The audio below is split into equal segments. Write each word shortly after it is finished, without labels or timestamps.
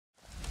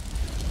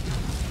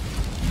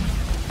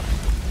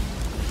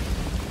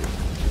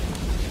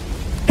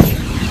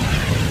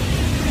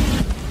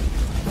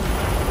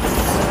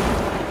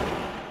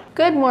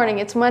Good morning,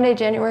 it's Monday,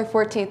 January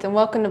 14th, and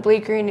welcome to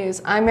Bleak Green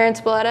News. I'm Erin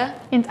Spalletta.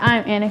 And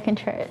I'm Anna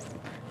Contreras.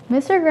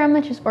 Mr.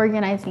 Rutledge is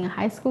organizing a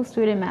high school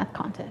student math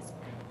contest.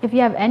 If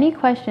you have any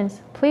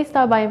questions, please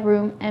stop by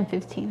room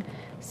M15.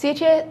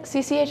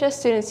 CCHS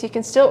students, you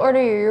can still order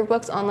your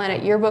yearbooks online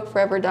at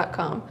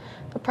yearbookforever.com.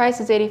 The price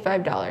is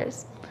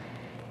 $85.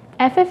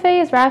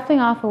 FFA is raffling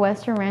off a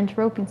Western Ranch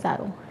roping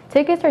saddle.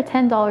 Tickets are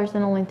 $10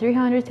 and only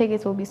 300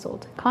 tickets will be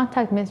sold.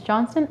 Contact Ms.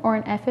 Johnson or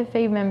an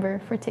FFA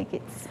member for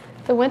tickets.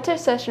 The winter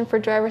session for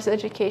driver's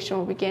education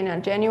will begin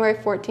on January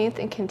 14th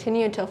and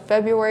continue until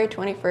February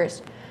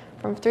 21st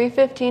from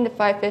 3:15 to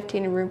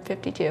 5:15 in room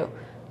 52.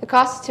 The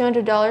cost is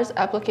 $200.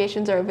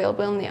 Applications are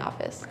available in the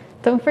office.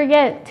 Don't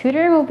forget,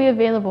 tutoring will be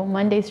available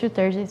Mondays through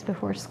Thursdays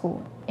before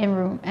school in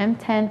room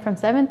M10 from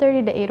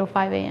 7:30 to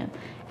 8:05 a.m.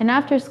 and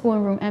after school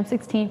in room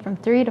M16 from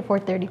 3 to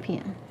 4:30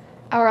 p.m.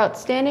 Our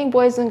outstanding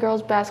boys and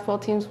girls basketball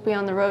teams will be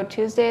on the road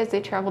Tuesday as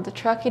they travel to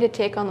Truckee to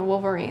take on the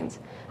Wolverines.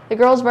 The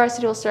girls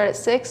varsity will start at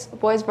 6,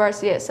 boys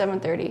varsity at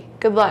 7:30.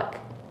 Good luck.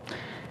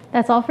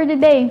 That's all for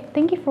today.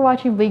 Thank you for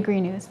watching Bleak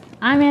Green News.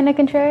 I'm Anna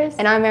Contreras.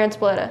 And I'm Erin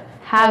Spalletta.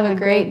 Have a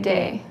great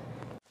day.